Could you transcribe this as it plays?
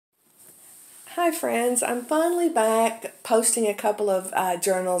Hi friends, I'm finally back posting a couple of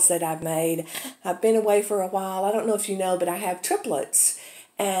journals that I've made. I've been away for a while. I don't know if you know, but I have triplets.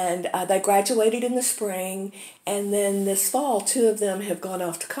 And they graduated in the spring, and then this fall, two of them have gone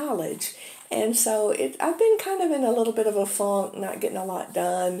off to college. And so I've been kind of in a little bit of a funk, not getting a lot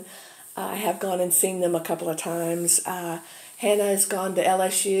done. I have gone and seen them a couple of times. Hannah's gone to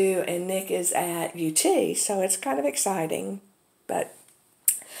LSU, and Nick is at UT, so it's kind of exciting. But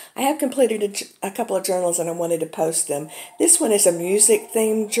I have completed a couple of journals and I wanted to post them. This one is a music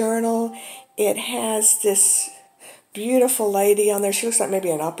themed journal. It has this beautiful lady on there. She looks like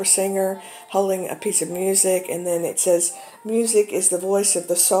maybe an opera singer holding a piece of music, and then it says music is the voice of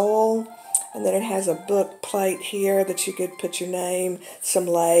the soul. And then it has a book plate here that you could put your name, some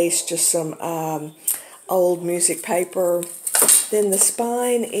lace, just some old music paper. Then the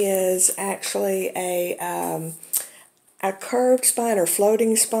spine is actually a curved spine or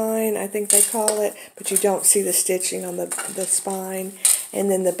floating spine, I think they call it, but you don't see the stitching on the spine. And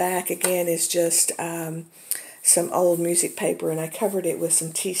then the back again is just some old music paper, and I covered it with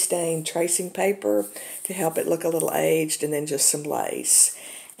some tea-stained tracing paper to help it look a little aged, and then just some lace.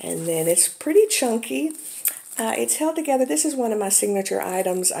 And then it's pretty chunky. It's held together. This is one of my signature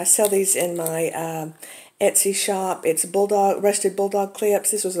items. I sell these in my Etsy shop. It's rusted bulldog clips.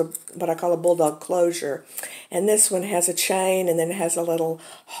 This was what I call a bulldog closure. And this one has a chain, and then it has a little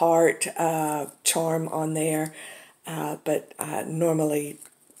heart charm on there. But I normally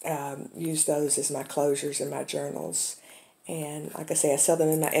use those as my closures in my journals. And like I say, I sell them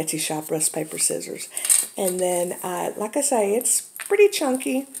in my Etsy shop, Rust Paper Scissors. And then, like I say, it's pretty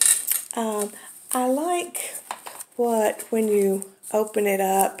chunky. I like when you open it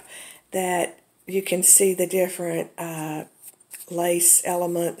up, that you can see the different lace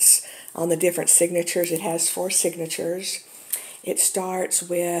elements on the different signatures. It has 4 signatures. It starts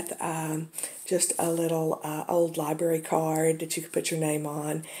with just a little old library card that you could put your name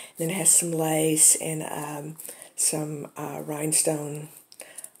on. Then it has some lace and some rhinestone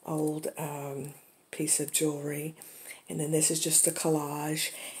old piece of jewelry. And then this is just a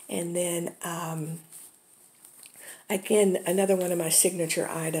collage. And then again, another one of my signature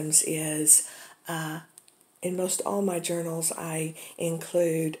items is in most all my journals, I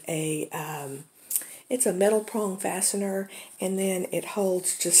include it's a metal prong fastener, and then it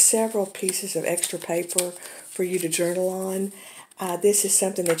holds just several pieces of extra paper for you to journal on. This is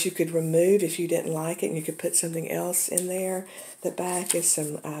something that you could remove if you didn't like it, and you could put something else in there. The back is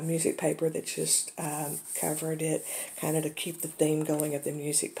some music paper that just covered it, kind of to keep the theme going of the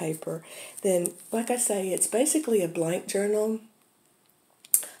music paper. Then, like I say, it's basically a blank journal.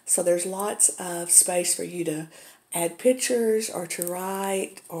 So there's lots of space for you to add pictures or to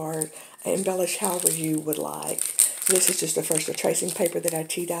write or embellish however you would like. So this is just a tracing paper that I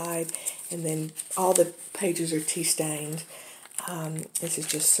tea dyed, and then all the pages are tea stained. This is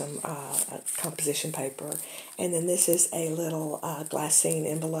just some composition paper. And then this is a little glassine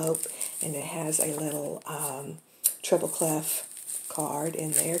envelope, and it has a little treble clef card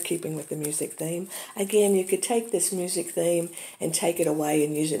in there, keeping with the music theme. Again, you could take this music theme and take it away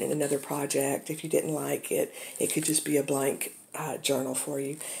and use it in another project. If you didn't like it, it could just be a blank journal for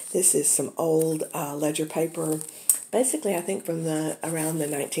you. This is some old ledger paper, basically I think from around the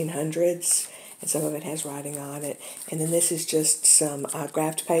 1900s, and some of it has writing on it. And then this is just some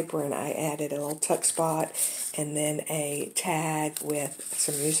graph paper, and I added a little tuck spot and then a tag with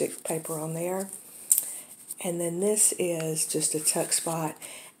some music paper on there. And then this is just a tuck spot.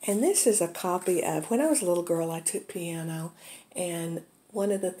 And this is a copy of, when I was a little girl, I took piano. And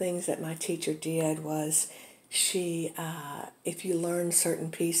one of the things that my teacher did was she, if you learned certain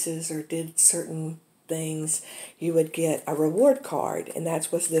pieces or did certain things, you would get a reward card. And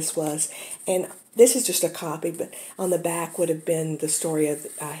that's what this was. And this is just a copy, but on the back would have been the story of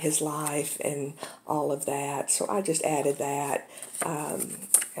his life and all of that. So I just added that.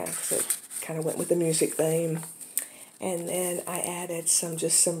 Kind of went with the music theme. And then I added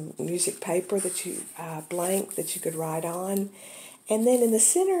some music paper that you blank that you could write on. And then in the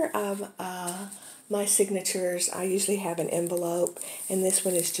center of my signatures, I usually have an envelope, and this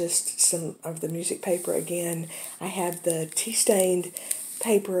one is just some of the music paper again. I have the tea-stained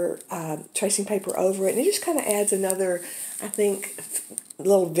paper, tracing paper over it, and it just kind of adds another, I think,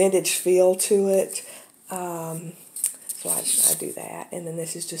 little vintage feel to it. So I do that. And then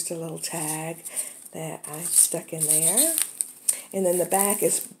this is just a little tag that I stuck in there. And then the back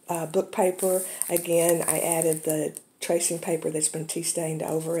is book paper. Again, I added the tracing paper that's been tea stained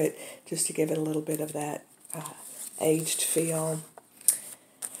over it just to give it a little bit of that aged feel.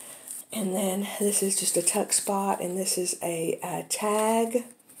 And then this is just a tuck spot, and this is a tag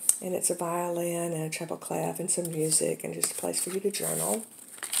And it's a violin and a treble clef and some music and just a place for you to journal.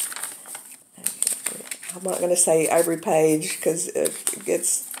 I'm not going to say every page because it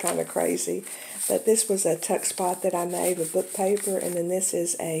gets kind of crazy. But this was a tuck spot that I made with book paper. And then this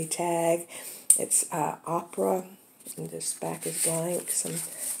is a tag. It's opera. And this back is blank. Some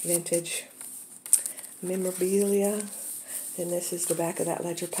vintage memorabilia. Then this is the back of that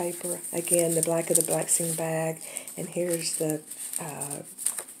ledger paper. Again, the back of the blackseen bag. And here's the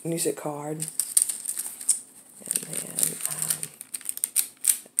music card. And then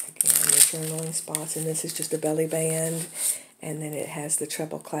again, the journaling spots. And this is just a belly band. And then it has the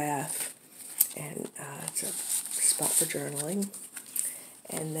treble clef. And it's a spot for journaling.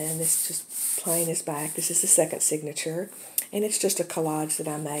 And then this just plain is back. This is the second signature. And it's just a collage that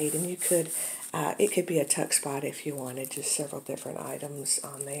I made. And you could, it could be a tuck spot if you wanted, just several different items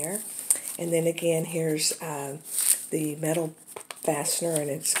on there. And then again, here's the metal fastener, and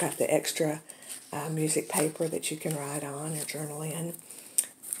it's got the extra music paper that you can write on or journal in.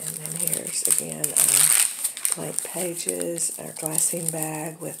 And then here's, again, blank pages, a glassine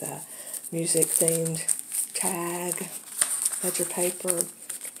bag with a music-themed tag, ledger paper.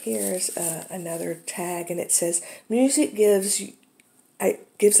 Here's another tag, and it says, music gives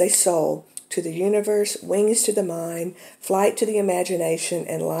a soul to the universe, wings to the mind, flight to the imagination,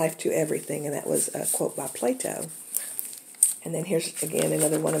 and life to everything. And that was a quote by Plato. And then here's, again,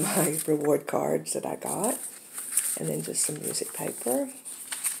 another one of my reward cards that I got. And then just some music paper.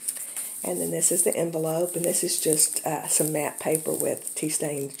 And then this is the envelope, and this is just some matte paper with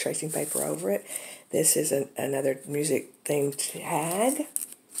tea-stained tracing paper over it. This is another music-themed tag.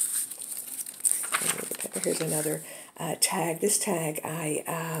 Here's another tag. This tag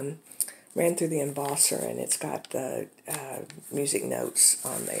I ran through the embosser, and it's got the music notes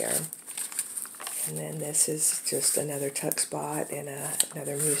on there. And then this is just another tuck spot and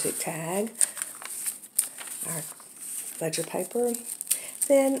another music tag. Our ledger paper.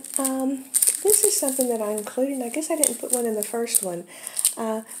 Then this is something that I included, and I guess I didn't put one in the first one,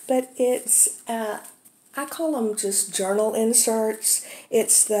 but it's, I call them just journal inserts.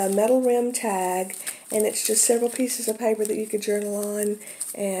 It's the metal rim tag, and it's just several pieces of paper that you could journal on,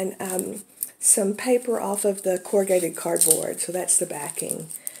 and some paper off of the corrugated cardboard, so that's the backing.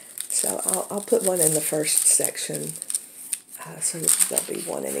 So I'll put one in the first section, so there'll be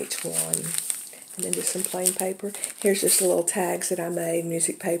one in each one. And then just some plain paper. Here's just the little tags that I made,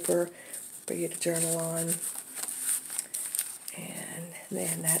 music paper for you to journal on. And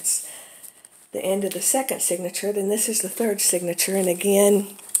then that's the end of the second signature. Then this is the third signature. And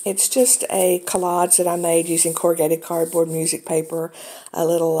again, it's just a collage that I made using corrugated cardboard, music paper, a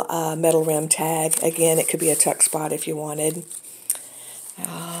little metal rim tag. Again, it could be a tuck spot if you wanted.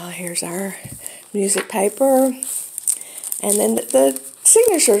 Here's our music paper. And then the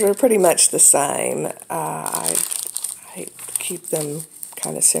signatures are pretty much the same. I keep them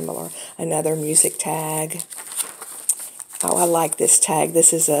kind of similar. Another music tag. Oh, I like this tag.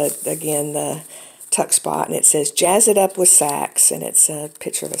 This is, again, the tuck spot, and it says, Jazz It Up with Sax, and it's a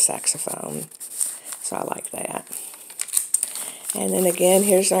picture of a saxophone. So I like that. And then again,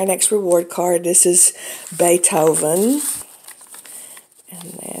 here's our next reward card. This is Beethoven.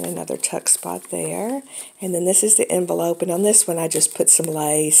 And then another tuck spot there. And then this is the envelope. And on this one, I just put some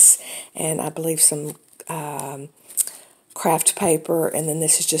lace and I believe some craft paper. And then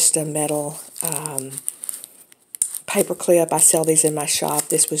this is just a metal paper clip. I sell these in my shop.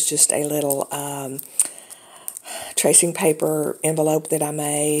 This was just a little tracing paper envelope that I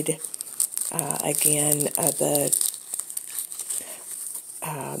made. Again, the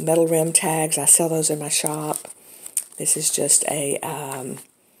metal rim tags, I sell those in my shop. This is just a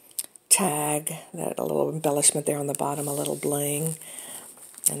tag, that a little embellishment there on the bottom, a little bling.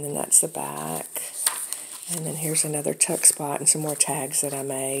 And then that's the back. And then here's another tuck spot and some more tags that I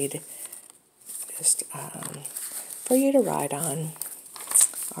made. Just for you to write on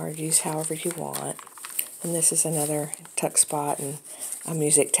or use however you want. And this is another tuck spot and a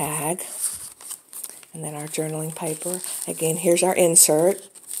music tag. And then our journaling paper. Again, here's our insert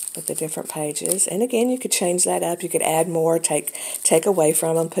with the different pages. And again, you could change that up. You could add more, take away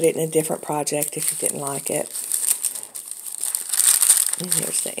from them, put it in a different project if you didn't like it. And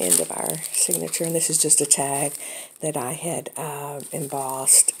here's the end of our signature. And this is just a tag that I had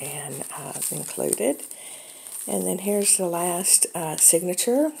embossed and included. And then here's the last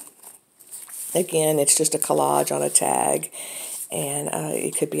signature. Again, it's just a collage on a tag. And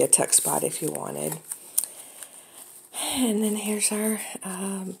it could be a tuck spot if you wanted. And then here's our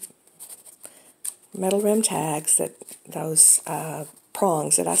metal rim tags, those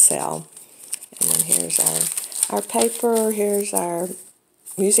prongs that I sell. And then here's our paper. Here's our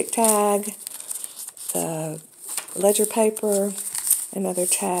music tag, the ledger paper, another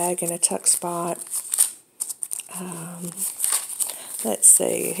tag, and a tuck spot. Let's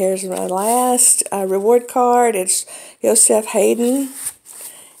see, here's my last reward card. It's Joseph Haydn.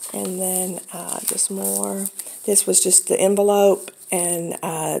 And then just more. This was just the envelope, and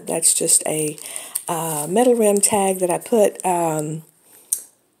that's just a metal rim tag that I put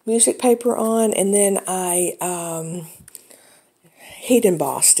music paper on, and then I heat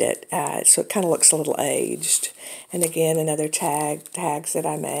embossed it, so it kind of looks a little aged. And again, another tags that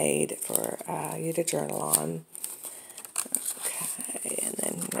I made for you to journal on. Okay, and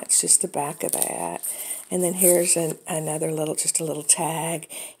then that's just the back of that. And then here's another just a little tag.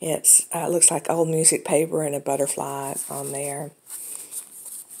 It looks like old music paper and a butterfly on there.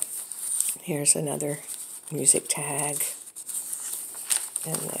 Here's another music tag.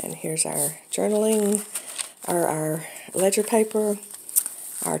 And then here's our journaling, our ledger paper,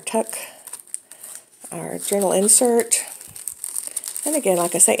 our journal insert. And again,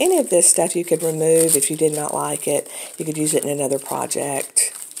 like I say, any of this stuff you could remove if you did not like it. You could use it in another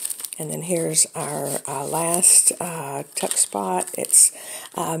project. And then here's our last tuck spot. It's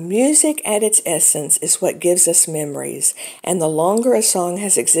music at its essence is what gives us memories. And the longer a song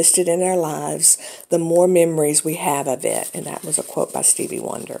has existed in our lives, the more memories we have of it. And that was a quote by Stevie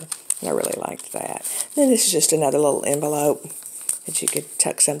Wonder. And I really liked that. And then this is just another little envelope that you could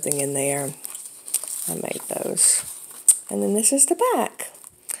tuck something in there. I made those. And then this is the back.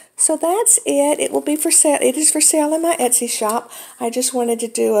 So that's it. It will be for sale. It is for sale in my Etsy shop. I just wanted to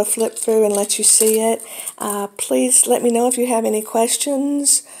do a flip through and let you see it. Please let me know if you have any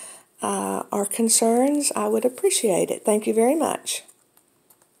questions or concerns. I would appreciate it. Thank you very much.